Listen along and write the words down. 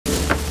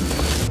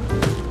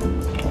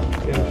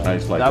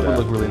nice like that would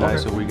look really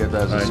nice if we get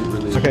that as a super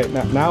lead. Okay,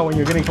 now when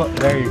you're getting close,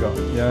 there you go.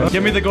 Yeah.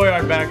 Give me the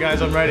Goyard back,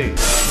 guys. I'm ready.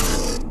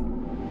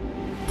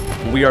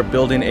 We are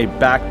building a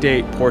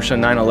Backdate Porsche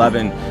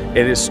 911.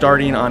 It is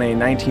starting on a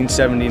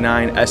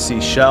 1979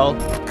 SC shell.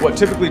 What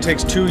typically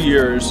takes 2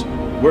 years,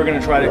 we're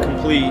gonna try to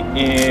complete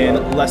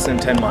in less than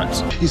 10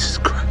 months. Jesus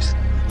Christ.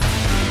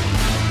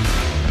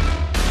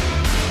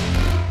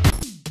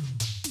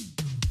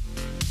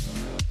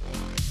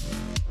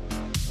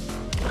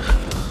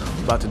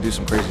 About to do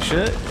some crazy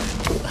shit.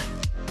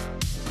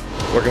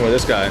 Working with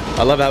this guy.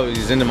 I love how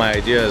he's into my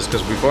ideas,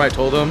 because before I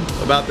told him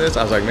about this,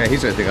 I was like, man,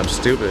 he's gonna think I'm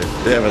stupid.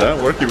 Yeah, but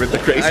I'm working with the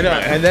crazy I know,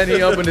 man. and then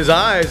he opened his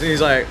eyes and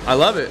he's like, I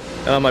love it.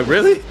 And I'm like,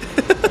 really?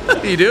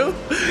 You do?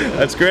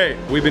 That's great.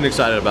 We've been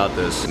excited about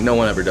this. No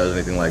one ever does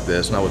anything like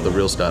this, not with the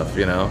real stuff,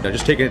 you know?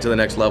 Just taking it to the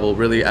next level,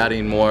 really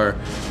adding more,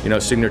 you know,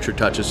 signature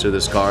touches to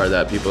this car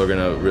that people are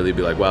gonna really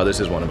be like, wow, this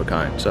is one of a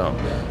kind. So,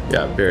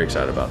 yeah, very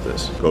excited about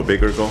this. Go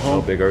big or go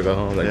home. Go big or go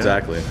home, yeah.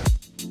 Exactly.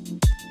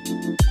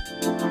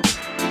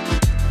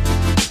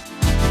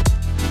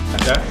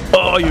 Okay.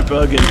 Oh, you're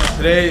bugging.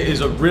 Today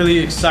is a really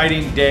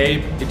exciting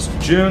day. It's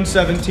June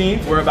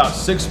 17th. We're about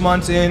 6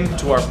 months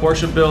into our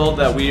Porsche build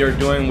that we are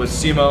doing with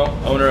Simo,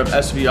 owner of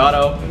SV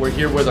Auto. We're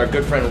here with our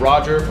good friend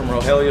Roger from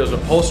Rogelio's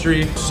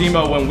Upholstery.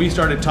 Simo, when we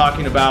started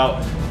talking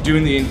about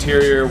doing the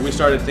interior, we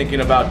started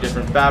thinking about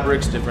different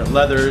fabrics, different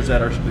leathers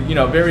that are, you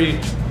know, very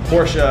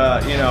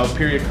Porsche, you know,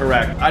 period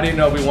correct. I didn't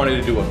know if we wanted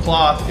to do a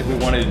cloth, if we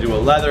wanted to do a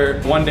leather.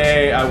 One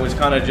day I was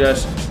kind of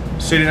just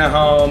sitting at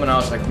home and I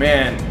was like,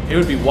 man, it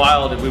would be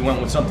wild if we went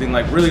with something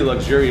like really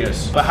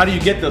luxurious. But how do you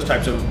get those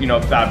types of, you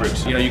know,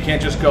 fabrics? You know, you can't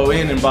just go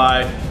in and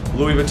buy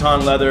Louis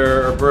Vuitton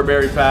leather or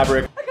Burberry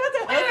fabric.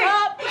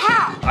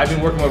 I've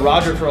been working with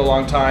Roger for a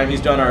long time.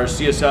 He's done our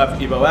CSF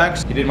Evo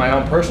X. He did my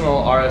own personal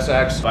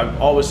RSX.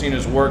 I've always seen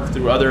his work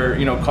through other,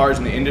 you know, cars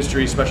in the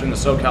industry, especially in the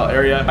SoCal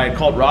area. I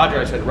called Roger,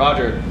 I said,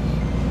 Roger,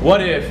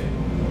 what if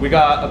we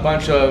got a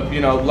bunch of,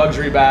 you know,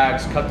 luxury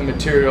bags, cut the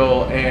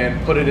material,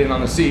 and put it in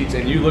on the seats?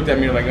 And you looked at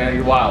me like, man,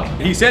 you're wild.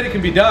 He said it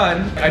can be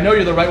done. I know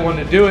you're the right one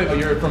to do it.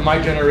 You're from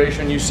my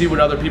generation. You see what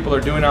other people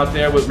are doing out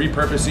there with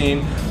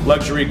repurposing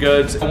luxury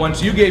goods. And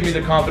once you gave me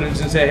the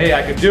confidence and say, hey,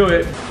 I could do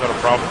it. Is that a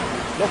problem?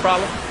 No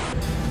problem.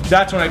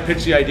 That's when I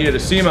pitched the idea to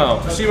Simo.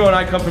 Simo and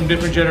I come from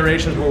different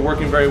generations. We're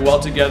working very well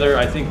together.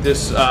 I think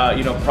this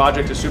you know,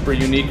 project is super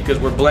unique because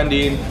we're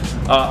blending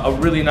a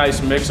really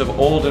nice mix of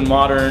old and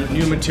modern.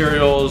 New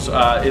materials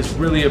is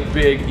really a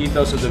big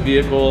ethos of the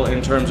vehicle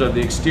in terms of the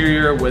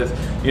exterior with,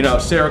 you know,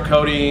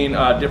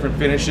 Cerakoting, different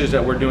finishes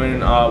that we're doing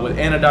with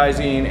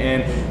anodizing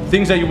and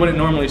things that you wouldn't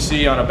normally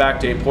see on a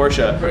Backdate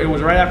Porsche. It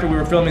was right after we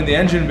were filming the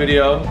engine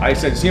video. I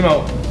said,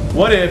 Simo,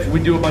 what if we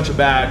do a bunch of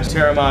bags,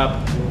 tear them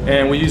up,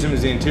 and we use them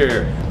as the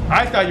interior?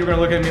 I thought you were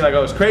gonna look at me like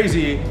I was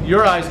crazy.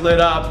 Your eyes lit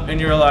up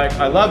and you're like,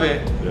 I love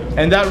it. Yeah.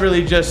 And that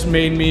really just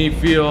made me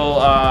feel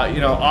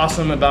you know,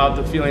 awesome about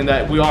the feeling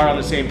that we are on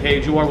the same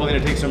page. You are willing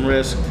to take some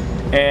risks,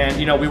 and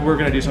you know, we were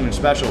gonna do something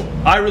special.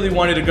 I really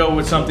wanted to go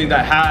with something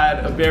that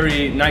had a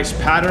very nice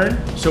pattern,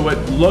 so it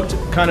looked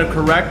kind of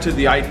correct to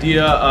the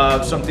idea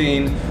of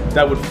something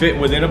that would fit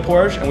within a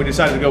Porsche, and we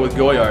decided to go with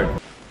Goyard.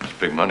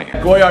 Big money.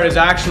 Goyard is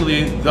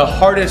actually the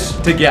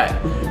hardest to get.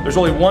 There's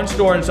only one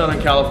store in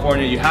Southern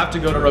California. You have to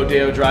go to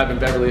Rodeo Drive in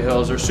Beverly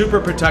Hills. They're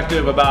super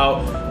protective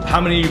about how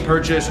many you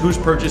purchase, who's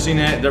purchasing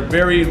it. They're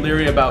very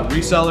leery about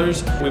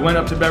resellers. We went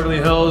up to Beverly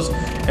Hills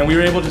and we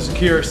were able to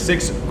secure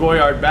 6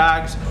 Goyard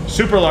bags,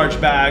 super large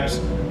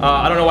bags.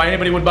 I don't know why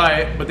anybody would buy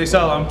it, but they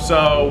sell them,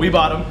 so we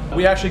bought them.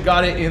 We actually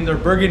got it in their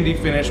burgundy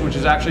finish, which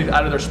is actually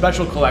out of their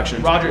special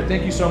collection. Roger,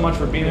 thank you so much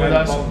for being with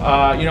us.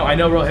 You know, I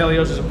know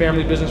Rogelio's is a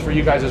family business for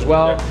you guys as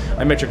well. Yeah.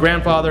 I met your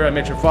grandfather, I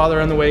met your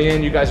father on the way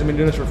in. You guys have been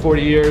doing this for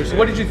 40 years.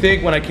 What did you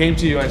think when I came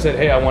to you and said,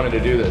 hey, I wanted to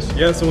do this?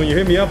 Yeah, so when you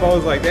hit me up, I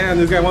was like, damn,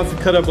 this guy wants to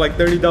cut up like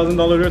 $30,000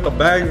 worth of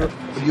bags.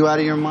 Are you out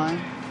of your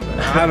mind?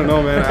 I don't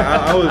know, man.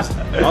 I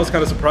was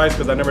kind of surprised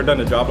because I've never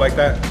done a job like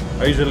that.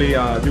 I usually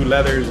do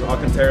leathers,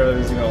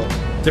 alcantaras, you know,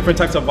 different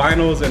types of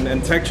vinyls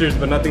and textures,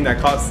 but nothing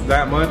that costs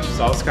that much.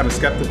 So I was kind of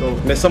skeptical.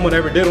 And if someone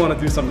ever did want to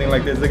do something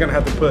like this, they're gonna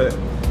have to put,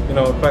 you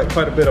know,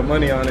 quite a bit of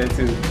money on it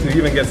to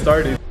even get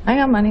started. I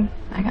got money.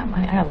 I got a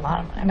lot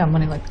of money. I got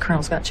money like the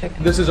Colonel's got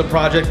chicken. This is a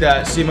project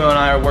that Simo and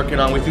I are working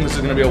on. We think this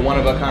is going to be a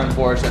one-of-a-kind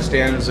Porsche that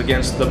stands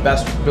against the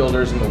best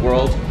builders in the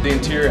world. The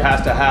interior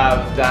has to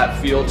have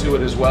that feel to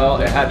it as well.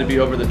 It had to be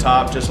over the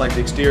top, just like the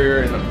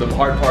exterior and the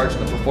hard parts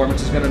and the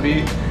performance is going to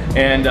be.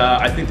 And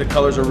I think the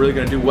colors are really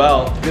going to do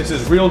well. This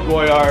is real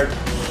Goyard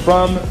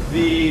from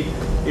the,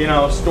 you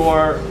know,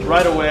 store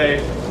right away.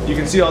 You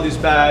can see all these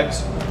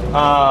bags,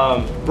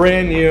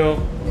 brand new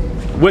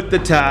with the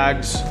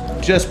tags.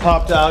 Just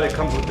popped out. It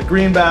comes with the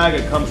green bag,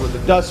 it comes with the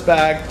dust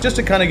bag. Just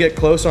to kind of get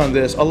close on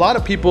this, a lot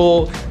of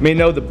people may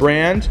know the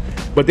brand,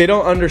 but they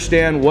don't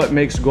understand what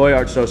makes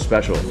Goyard so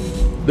special.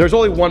 There's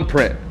only one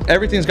print.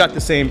 Everything's got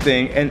the same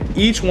thing, and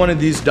each one of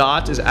these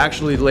dots is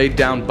actually laid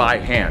down by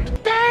hand.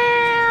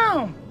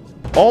 Damn!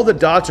 All the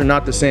dots are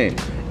not the same.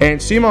 And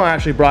Simo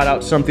actually brought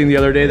out something the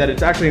other day that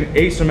it's actually an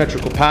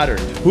asymmetrical pattern.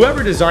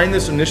 Whoever designed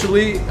this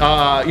initially,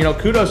 you know,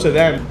 kudos to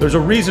them. There's a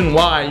reason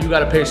why you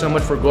gotta pay so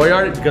much for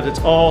Goyard, because it's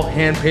all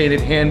hand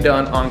painted, hand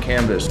done on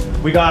canvas.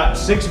 We got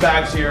 6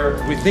 bags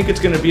here. We think it's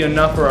gonna be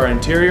enough for our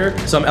interior.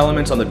 Some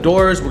elements on the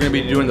doors. We're gonna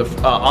be doing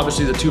the,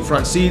 obviously the 2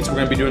 front seats. We're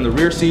gonna be doing the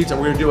rear seats, and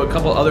we're gonna do a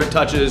couple other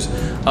touches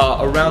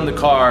around the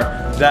car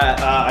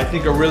that I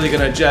think are really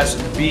gonna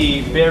just be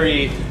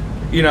very,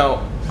 you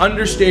know,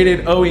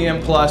 understated,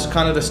 OEM plus,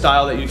 kind of the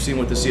style that you've seen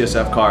with the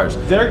CSF cars.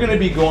 They're gonna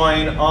be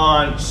going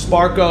on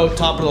Sparco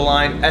top of the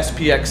line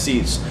SPX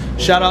seats.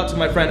 Shout out to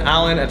my friend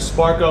Alan at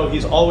Sparco.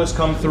 He's always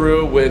come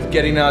through with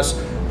getting us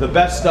the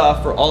best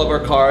stuff for all of our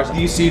cars.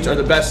 These seats are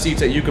the best seats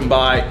that you can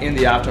buy in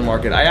the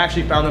aftermarket. I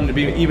actually found them to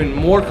be even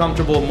more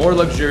comfortable, more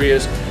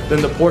luxurious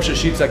than the Porsche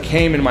seats that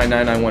came in my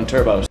 991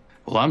 turbos.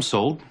 Well, I'm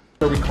sold.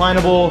 They're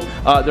reclinable,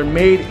 they're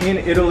made in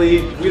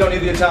Italy. We don't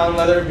need the Italian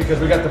leather because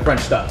we got the French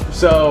stuff.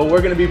 So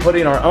we're gonna be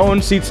putting our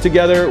own seats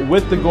together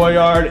with the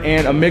Goyard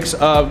and a mix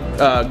of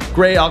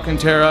gray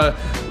alcantara,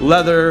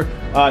 leather,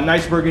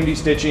 nice burgundy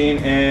stitching,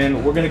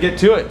 and we're gonna get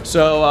to it.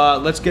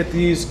 So let's get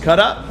these cut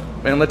up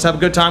and let's have a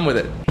good time with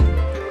it.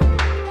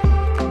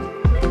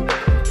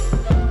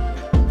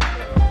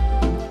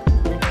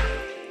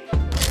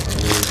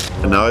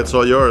 And now it's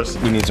all yours.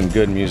 We need some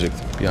good music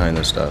behind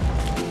this stuff.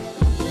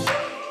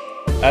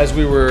 As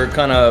we were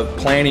kind of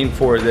planning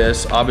for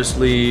this,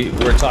 obviously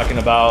we're talking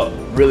about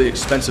really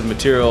expensive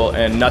material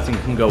and nothing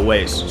can go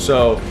waste.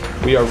 So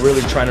we are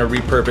really trying to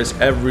repurpose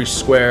every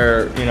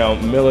square, you know,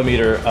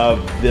 millimeter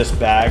of this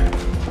bag.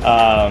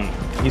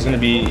 He's going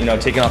to be, you know,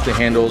 taking off the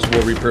handles.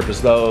 We'll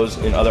repurpose those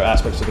in other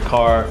aspects of the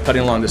car,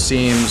 cutting along the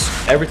seams.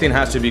 Everything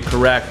has to be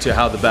correct to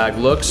how the bag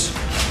looks,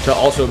 to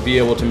also be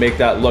able to make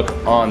that look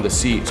on the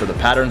seat. So the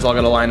pattern's all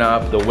gonna line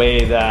up. The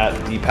way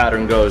that the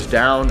pattern goes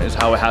down is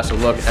how it has to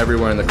look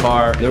everywhere in the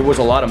car. There was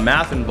a lot of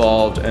math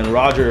involved, and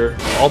Roger,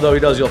 although he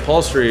does the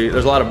upholstery,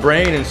 there's a lot of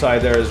brain inside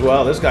there as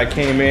well. This guy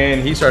came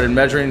in, he started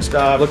measuring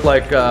stuff. Looked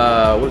like,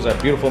 what is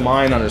that, Beautiful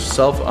Mind on his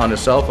cell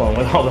phone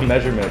with all the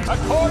measurements.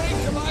 According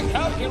to my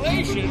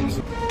calculations.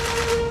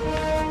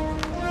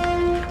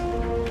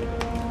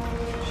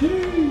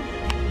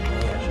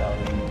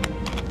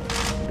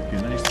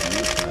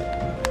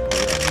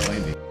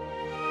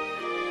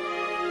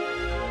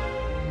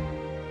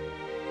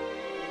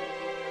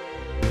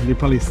 They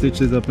probably stitch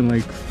this up in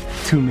like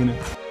 2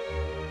 minutes.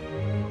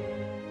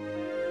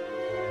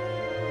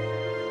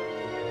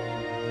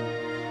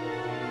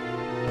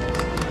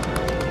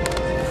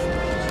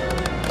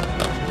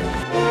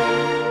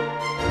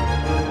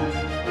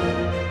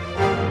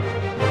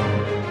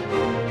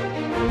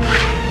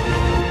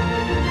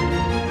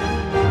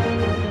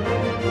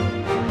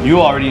 You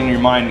already in your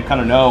mind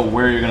kind of know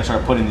where you're going to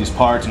start putting these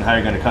parts and how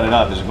you're going to cut it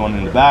up. Is it going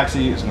in the back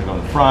seat? Is it going to go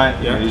in the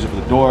front? You're going to use it for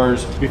the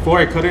doors. Before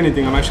I cut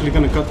anything, I'm actually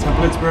going to cut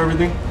templates for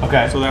everything.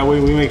 Okay. So that way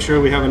we make sure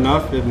we have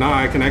enough. If not,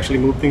 I can actually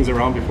move things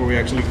around before we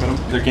actually cut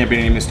them. There can't be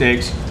any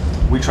mistakes.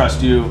 We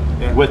trust you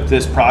with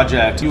this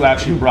project. You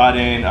actually brought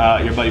in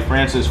your buddy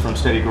Francis from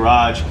Steady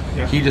Garage.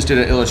 Yeah. He just did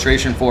an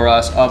illustration for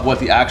us of what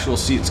the actual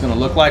seat's going to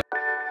look like.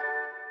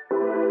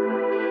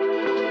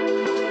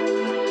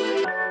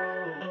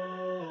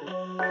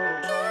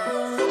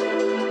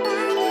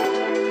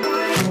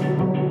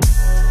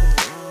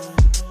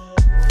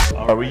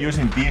 Are we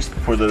using these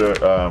for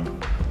the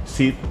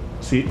seat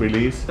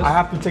release? I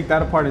have to take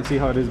that apart and see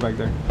how it is back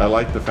there. I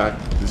like the fact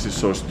that this is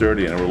so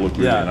sturdy and it will look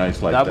really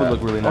nice like that. That would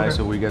look really nice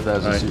if we get that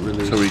as a seat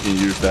release. So we can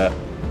use that,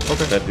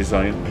 that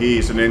design.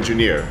 He's an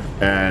engineer,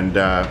 and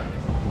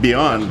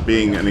beyond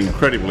being an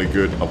incredibly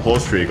good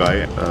upholstery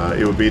guy,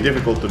 it would be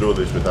difficult to do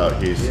this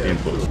without his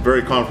input.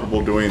 Very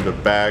comfortable doing the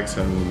bags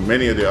and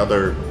many of the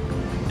other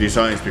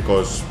designs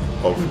because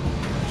of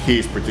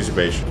his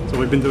participation. So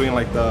we've been doing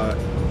like the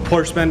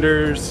Porsche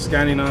fenders,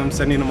 scanning them,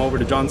 sending them over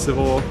to John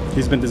Civil.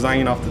 He's been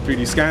designing off the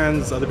 3D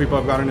scans. Other people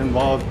have gotten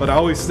involved, but I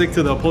always stick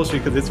to the upholstery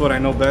because it's what I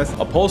know best.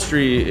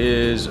 Upholstery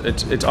is,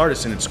 it's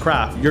artisan, it's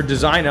craft. Your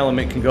design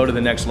element can go to the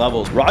next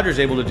levels. Roger's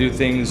able to do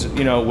things,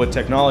 you know, with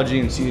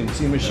technology and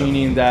CNC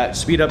machining that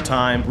speed up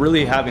time.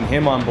 Really having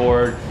him on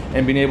board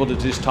and being able to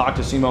just talk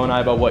to Simo and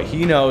I about what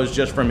he knows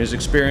just from his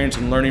experience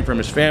and learning from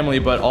his family,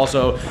 but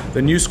also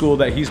the new school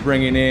that he's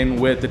bringing in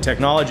with the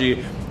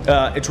technology.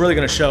 It's really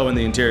going to show in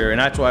the interior, and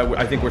that's why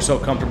I think we're so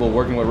comfortable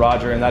working with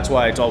Roger, and that's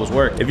why it's always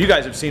worked. If you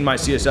guys have seen my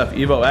CSF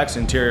Evo X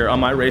interior on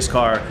my race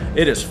car,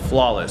 it is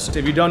flawless.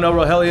 If you don't know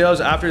Rogelio's,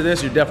 after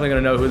this, you're definitely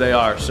going to know who they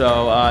are.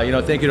 So, you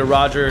know, thank you to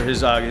Roger, his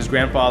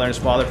grandfather and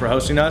his father for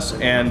hosting us,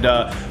 and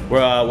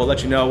we'll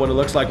let you know what it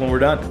looks like when we're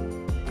done.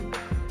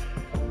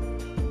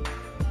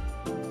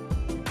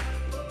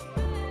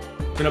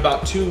 It's been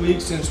about 2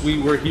 weeks since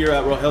we were here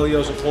at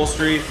Rogelio's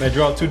Upholstery. I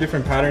drew out 2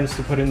 different patterns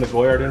to put in the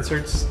Goyard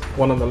inserts,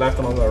 one on the left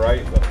and on the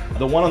right.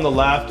 The one on the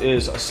left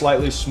is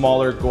slightly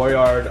smaller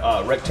Goyard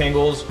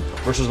rectangles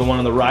versus the one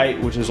on the right,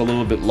 which is a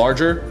little bit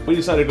larger. We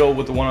decided to go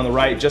with the one on the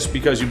right just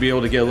because you'd be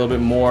able to get a little bit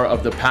more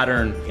of the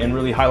pattern and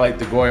really highlight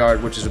the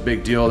Goyard, which is a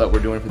big deal that we're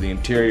doing for the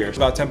interior.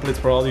 Got templates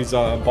for all these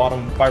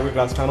bottom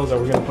fiberglass panels that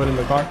we're gonna put in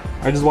the car.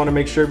 I just want to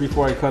make sure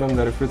before I cut them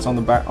that it fits on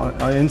the back,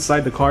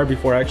 inside the car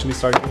before I actually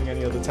start doing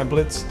any of the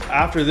templates.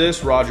 After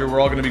this, Roger, we're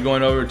all gonna be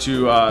going over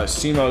to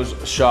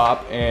Simo's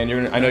shop, and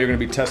I know you're gonna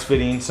be test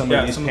fitting some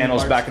of these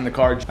panels back in the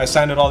car. I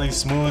sanded all these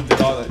smooth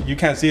and all that. You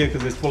can't see it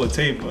because it's full of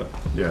tape, but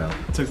Yeah.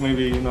 it took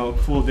maybe, you know, a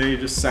full day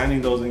just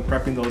sanding those and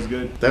prepping those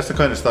good. That's the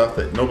kind of stuff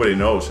that nobody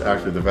knows,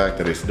 actually, the fact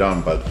that it's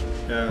done, but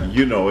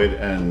you know it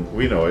and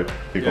we know it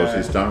because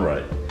it's done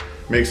right.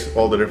 Makes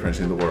all the difference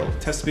in the world.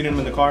 Test fitting them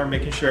in the car,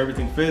 making sure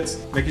everything fits,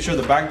 making sure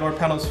the back door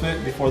panels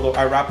fit before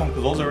I wrap them,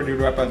 because those are already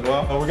wrapped as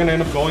well. But we're gonna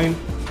end up going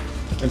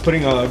and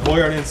putting a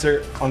Goyard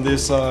insert on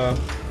this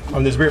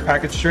rear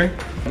package tray.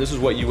 This is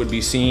what you would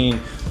be seeing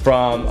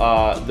from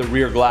the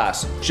rear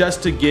glass,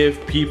 just to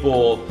give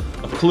people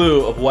a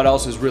clue of what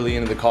else is really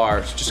in the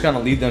car. Just kind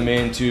of lead them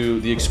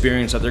into the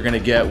experience that they're going to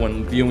get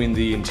when viewing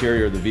the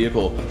interior of the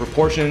vehicle. The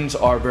proportions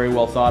are very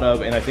well thought of,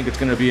 and I think it's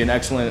going to be an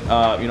excellent,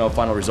 you know,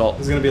 final result.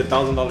 This is going to be a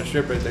 $1,000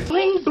 strip right there.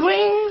 Bling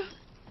bling.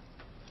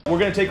 We're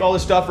going to take all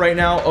this stuff right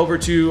now over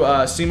to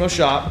Simo's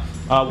shop.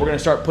 We're going to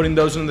start putting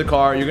those into the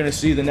car. You're going to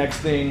see the next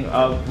thing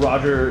of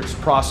Roger's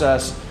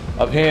process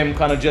of him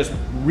kind of just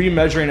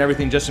remeasuring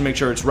everything just to make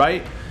sure it's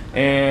right.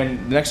 And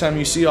the next time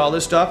you see all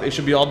this stuff, it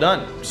should be all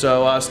done.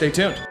 So stay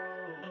tuned.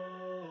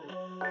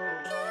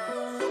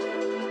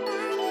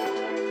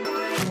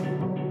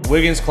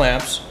 Wiggins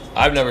clamps.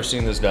 I've never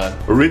seen this done.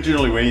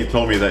 Originally, when you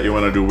told me that you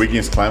want to do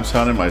Wiggins clamps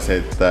on him, I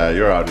said,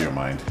 you're out of your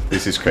mind.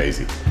 This is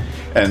crazy.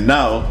 And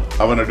now,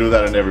 I want to do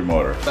that on every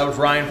motor. That was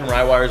Ryan from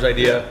Rywire's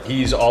idea.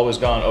 He's always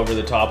gone over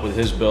the top with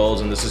his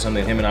builds, and this is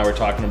something him and I were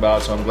talking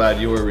about, so I'm glad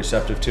you were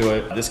receptive to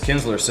it. This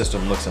Kinsler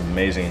system looks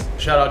amazing.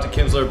 Shout out to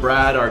Kinsler,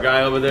 Brad, our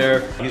guy over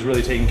there. He's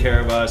really taking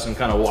care of us and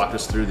kind of walked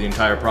us through the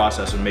entire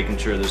process of making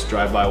sure this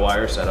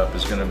drive-by-wire setup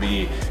is gonna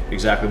be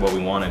exactly what we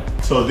wanted.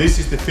 So this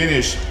is the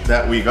finish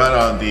that we got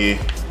on the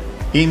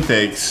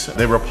intakes.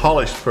 They were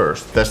polished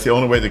first. That's the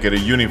only way to get a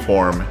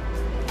uniform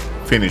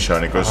finish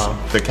on it, because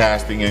the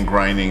casting and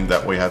grinding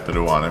that we had to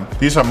do on them.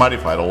 These are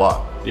modified a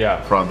lot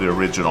from the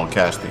original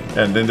casting.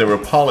 And then they were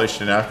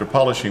polished, and after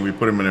polishing, we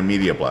put them in a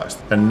media blast.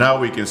 And now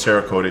we can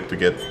Cerakote it to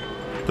get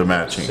the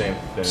matching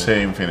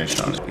same finish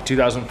on it.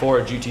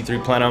 2004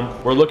 GT3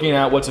 Plenum. We're looking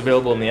at what's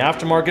available in the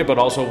aftermarket, but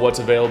also what's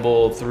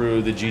available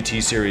through the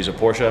GT series of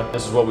Porsche.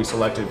 This is what we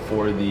selected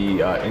for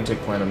the intake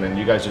plenum, and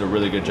you guys did a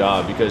really good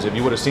job, because if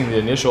you would have seen the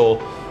initial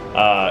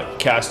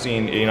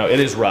casting, you know, it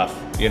is rough.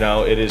 You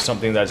know, it is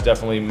something that's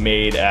definitely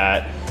made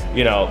at,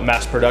 you know,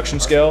 mass production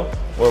scale,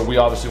 where we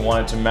obviously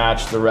wanted to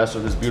match the rest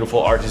of this beautiful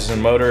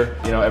artisan motor.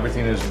 You know,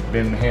 everything has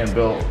been hand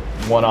built,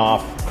 one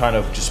off, kind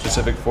of just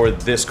specific for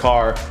this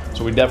car.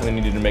 So we definitely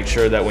needed to make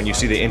sure that when you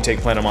see the intake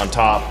plenum on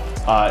top,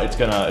 it's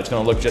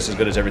gonna look just as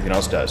good as everything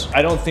else does.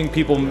 I don't think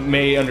people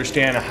may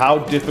understand how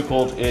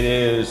difficult it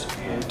is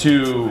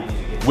to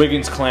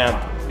Wiggins clamp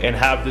and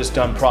have this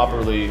done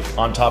properly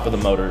on top of the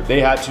motor.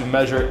 They had to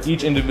measure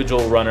each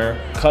individual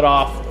runner, cut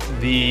off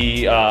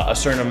a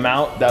certain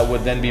amount that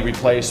would then be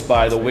replaced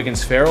by the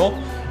Wiggins ferrule,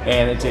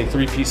 and it's a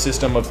three-piece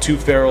system of 2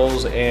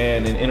 ferrules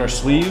and an inner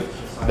sleeve.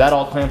 That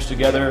all clamps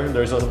together.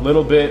 There's a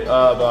little bit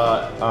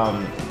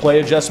of play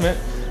adjustment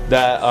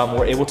that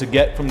we're able to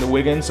get from the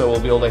Wiggins, so we'll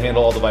be able to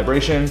handle all the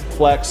vibration,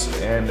 flex,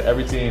 and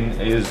everything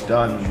is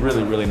done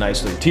really, really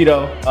nicely.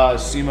 Tito,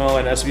 Simo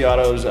and SV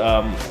Auto's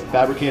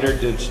fabricator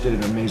did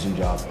an amazing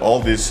job. All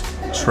this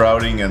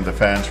shrouding and the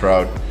fan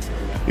shroud,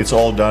 it's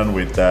all done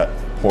with that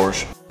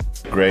Porsche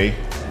gray,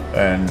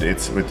 and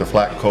it's with the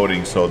flat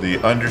coating, so the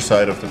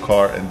underside of the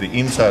car and the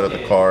inside of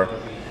the car,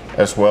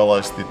 as well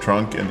as the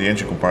trunk and the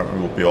engine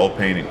compartment, will be all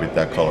painted with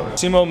that color.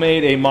 Simo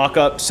made a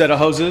mock-up set of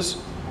hoses,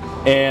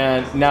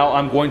 and now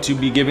I'm going to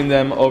be giving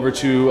them over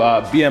to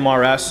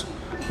BMRS,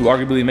 who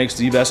arguably makes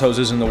the best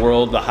hoses in the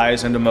world, the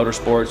highest end of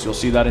motorsports. You'll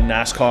see that in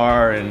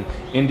NASCAR and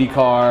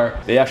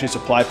IndyCar. They actually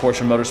supply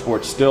Porsche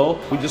Motorsports still.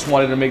 We just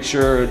wanted to make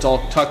sure it's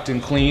all tucked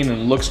and clean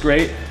and looks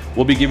great.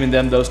 We'll be giving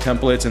them those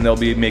templates, and they'll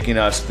be making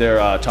us their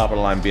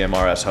top-of-the-line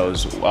BMRS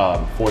hose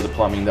for the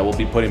plumbing that we'll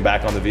be putting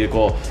back on the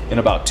vehicle in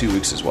about 2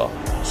 weeks as well.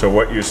 So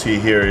what you see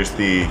here is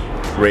the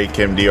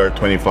Raychem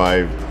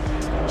DR25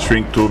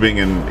 shrink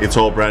tubing, and it's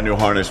all brand new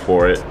harness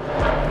for it.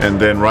 And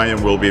then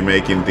Ryan will be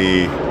making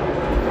the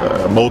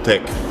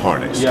Motec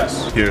harness.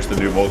 Yes. Here's the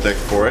new Motec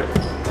for it.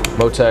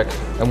 Motec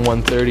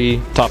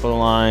M130, top of the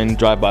line,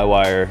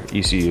 drive-by-wire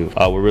ECU.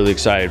 We're really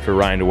excited for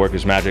Ryan to work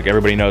his magic.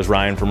 Everybody knows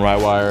Ryan from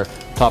Rywire,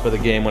 top of the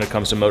game when it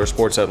comes to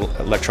motorsports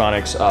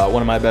electronics.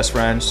 One of my best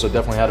friends, so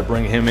definitely had to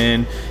bring him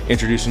in,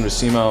 introduce him to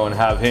Simo, and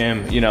have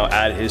him, you know,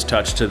 add his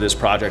touch to this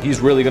project. He's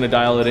really going to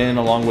dial it in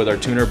along with our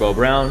tuner, Bo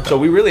Brown. So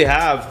we really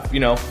have, you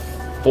know,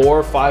 4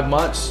 or 5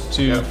 months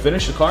to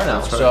finish the car now.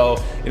 Right.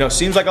 So, you know,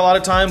 seems like a lot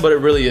of time, but it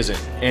really isn't.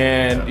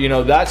 And, you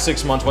know, that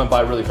 6 months went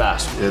by really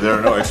fast. Yeah, there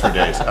are no extra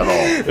days at all.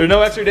 There are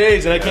no extra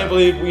days, and I can't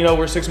believe, you know,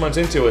 we're 6 months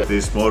into it.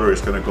 This motor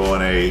is going to go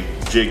on a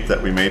jig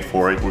that we made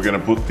for it. We're going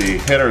to put the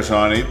headers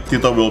on it.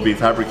 Tito will be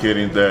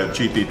fabricating the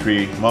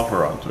GT3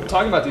 muffler onto it.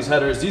 Talking about these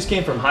headers, these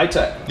came from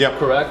Hi-Tech, Yep.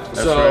 correct?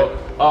 That's so, right.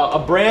 A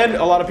brand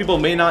a lot of people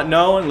may not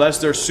know unless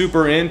they're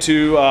super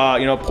into,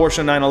 you know,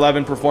 Porsche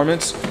 911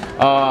 performance.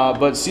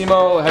 But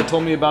Simo had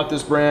told me about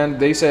this brand.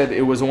 They said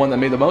it was the one that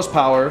made the most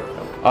power,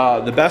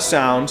 the best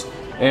sound,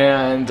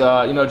 and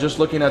you know, just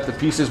looking at the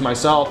pieces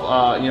myself,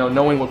 you know,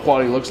 knowing what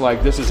quality looks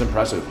like, this is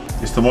impressive.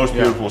 It's the most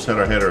beautiful set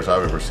of headers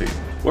I've ever seen.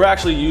 We're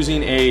actually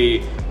using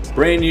a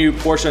brand new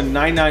Porsche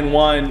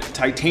 991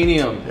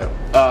 titanium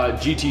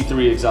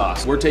GT3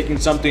 exhaust. We're taking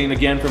something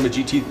again from a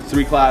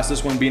GT3 class,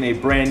 this one being a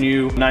brand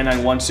new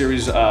 991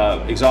 series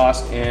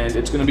exhaust, and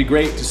it's going to be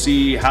great to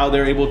see how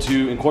they're able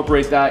to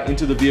incorporate that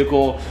into the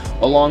vehicle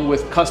along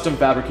with custom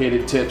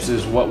fabricated tips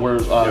is what we're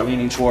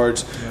leaning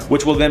towards,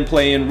 which will then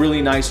play in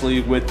really nicely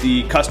with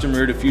the custom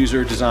rear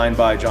diffuser designed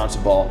by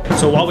Johnson Ball.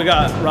 So while we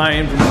got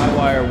Ryan from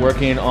Highwire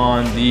working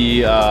on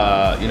the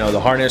you know,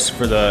 the harness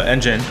for the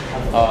engine,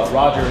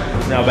 Roger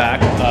is now back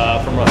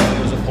from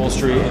Rogelio's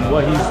Upholstery, and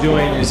what he's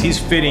doing is he's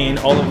fitting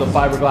all of the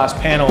fiberglass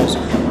panels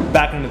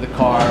back into the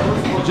car.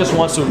 He just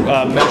wants to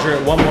measure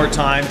it one more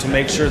time to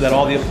make sure that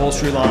all the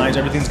upholstery lines,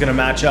 everything's going to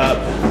match up.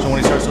 So when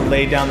he starts to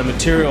lay down the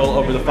material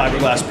over the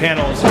fiberglass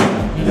panels,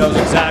 he knows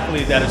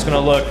exactly that it's going to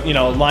look, you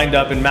know, lined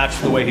up and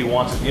matched the way he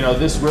wants it. You know,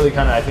 this really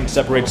kind of, I think,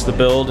 separates the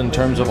build in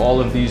terms of all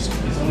of these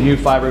new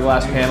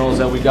fiberglass panels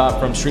that we got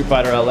from Street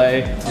Fighter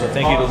LA. So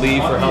thank you to Lee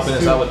for helping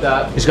us out with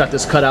that. He's got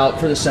this cut out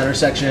for the center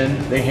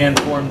section. They hand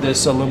formed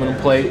this aluminum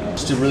plate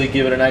just to really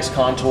give it a nice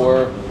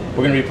contour.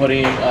 We're going to be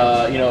putting,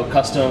 you know,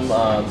 custom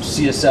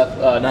CSF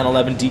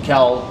 911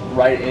 decal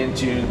right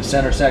into the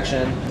center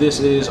section. This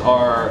is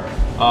our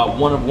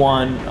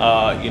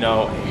one-of-one, you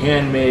know,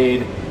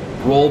 handmade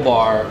roll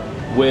bar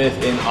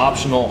with an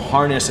optional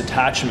harness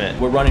attachment.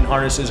 We're running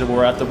harnesses if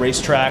we're at the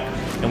racetrack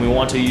and we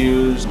want to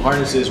use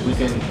harnesses, we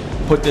can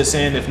put this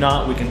in. If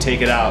not, we can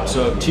take it out.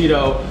 So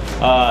Tito,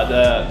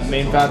 the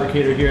main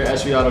fabricator here at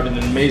SV Auto, did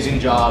an amazing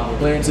job.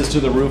 Clearances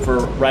to the roof are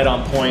right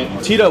on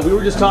point. Tito, we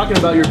were just talking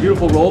about your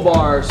beautiful roll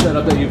bar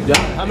setup that you've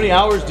done. How many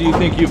hours do you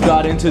think you've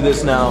got into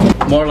this now?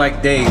 More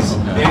like days.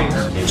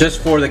 Days. Just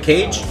for the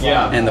cage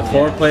and the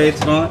floor plates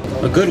and all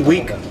that. A good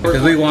week,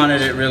 because we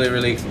wanted it really,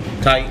 really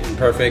tight and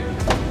perfect.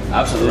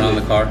 Absolutely. Around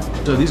the car.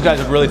 So these guys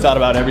have really thought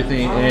about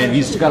everything, and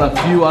he's got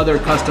a few other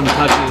custom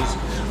touches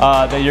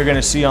that you're going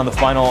to see on the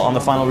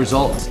final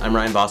results. I'm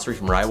Ryan Bossery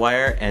from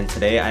Highwire, and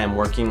today I am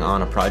working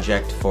on a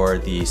project for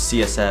the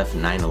CSF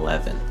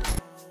 911.